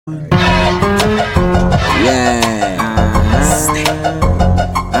We in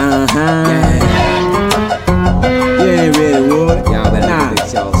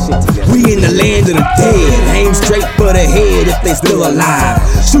the land of the dead. Aim straight for the head if they still alive.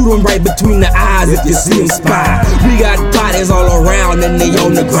 Shoot them right between the eyes if you see them spy. We got bodies all around and they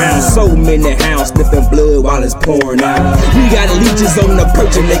on the ground. So many hounds sniffing blood while it's pouring out. We got leeches on the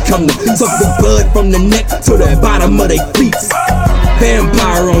perch and they come to suck the blood from the neck to the bottom of their feet.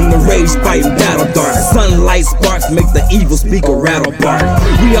 Vampire on the rage fighting battle dark. Sunlight sparks make the evil speaker rattle bark.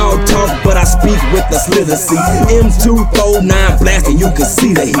 We all talk but I speak with the slither seat. M249 blasting, you can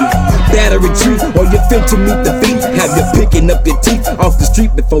see the heat. Battery retreat or you fit to meet the beat. Have you picking up your teeth off the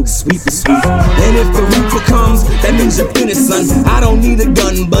street before the sweep is sweet. And if the reaper comes, that means you're finished, son. I don't need a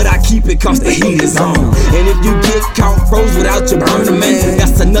gun but I keep it cause the heat is on. And if you get caught froze without your burner, man,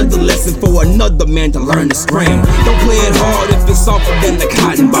 that's another lesson for another man to learn to scram. Don't play it hard if it's soft than the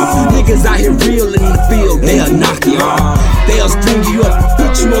cotton ball. Niggas out here real in the field, they'll knock you off. They'll string you up,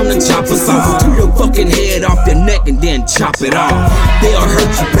 put you on the chopper saw, to your fucking head off your neck and then chop it off. They'll hurt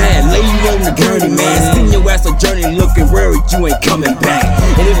you bad, lay you on the gurney, man. Send your ass a journey looking worried you ain't coming back.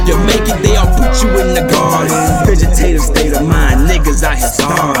 And if you make it, they'll put you in the garden. Vegetative state of mind, niggas out here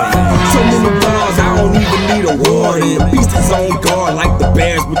starving. So many bars, I don't even need a warning. The beast is on guard like the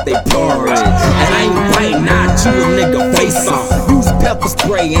bears with their porridge. And I ain't fighting, I chew a nigga face off. Pepper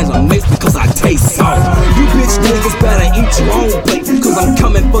spray and a mace because I taste salt. You bitch niggas better eat your own plate, cause I'm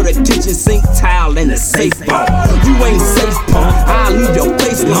coming for the kitchen sink towel and the safe ball. You ain't safe, punk, I'll leave your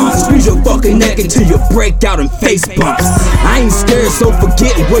face long. Squeeze your fucking neck until you break out in face bumps. I ain't scared, so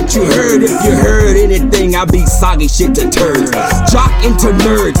forget what you heard. If you heard anything, I beat soggy shit to turds. Jock into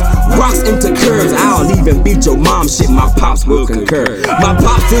nerds, rocks into curves. I'll even beat your mom shit, my pops will concur. My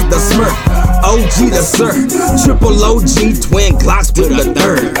pops is the Smurf, OG the Sir, triple OG, twin Glocks with a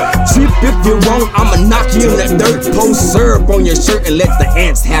third. Trip if you want, I'ma knock you in the dirt. Post syrup on your shirt and let the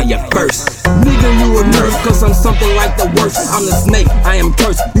ants have you first. Nigga, you a nerf, cause I'm something like the worst. I'm the snake, I am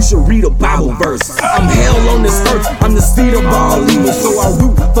cursed, you should read a Bible verse. I'm hell on this earth, I'm the seed of all evil. So I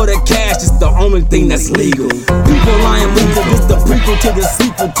root for the cash, it's the only thing that's legal. People lying lethal, it's the prequel to the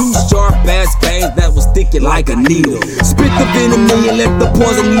sequel. Two sharp ass fangs that will stick you like a needle. Spit the venom in you, let the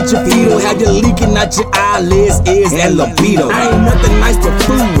poison eat your fetal. Have you leaking out your eyelids, ears, and libido. I ain't nothing nice to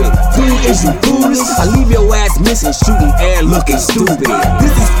fool with. Fool is you foolish? I leave your ass missing, shooting air, looking stupid.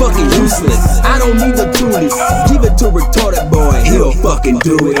 This is fucking useless. I don't need the toolie. Give it to retarded boy, he'll fucking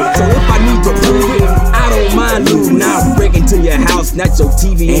do it. So if I need to prove it, I don't mind losing. I'll break into your house, snatch your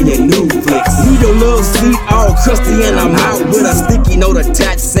TV and your new flicks. Leave your little seat all crusty and I'm out with a sticky note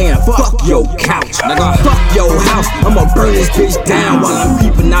attached saying fuck your couch. Nigga, fuck your house. I'ma burn this bitch down while I'm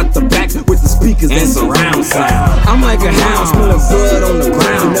peeping out the back with the speakers and surround sound. I'm like a hound spilling blood on the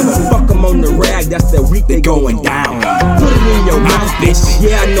ground. Never fuck them on the rag, that's the week they going down. Put it in your mouth, bitch.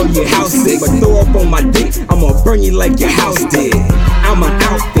 Yeah, I know your house sick, but throw up on my dick, I'ma burn you like your house did. I'm an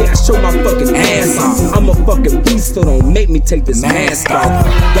outfit, I show my fucking ass off. I'm a fucking beast, so don't make me take this mask off.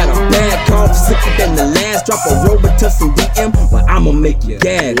 Got a bad cough, sicker than the last. Drop a Robitussin DM, well I'ma make you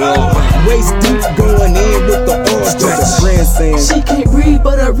gag. Waist deep, going in with the oil stretch. Friend saying she can't breathe,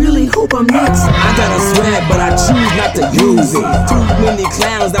 but I really hope I'm next. I got a swag, but I choose not to use it. Too many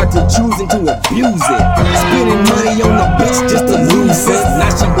clowns out to choosing to abuse it. Spending money on the bitch just to lose it.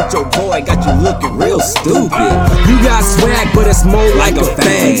 Now she with your boy, got you looking real stupid. You got swag, but it's more like a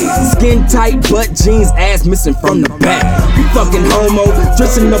fag. Skin tight, butt jeans, ass missing from the back. You fucking homo,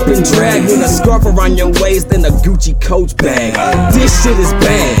 dressing up in drag with a scarf around your waist and a Gucci Coach bag. This shit is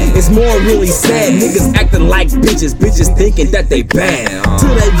bad, it's more really sad. Niggas acting like bitches, bitches thinking that they bad.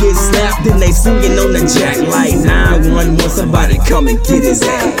 Till they get slapped, then they singing on the jack like 911. Somebody come and get his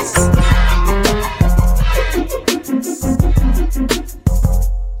ass.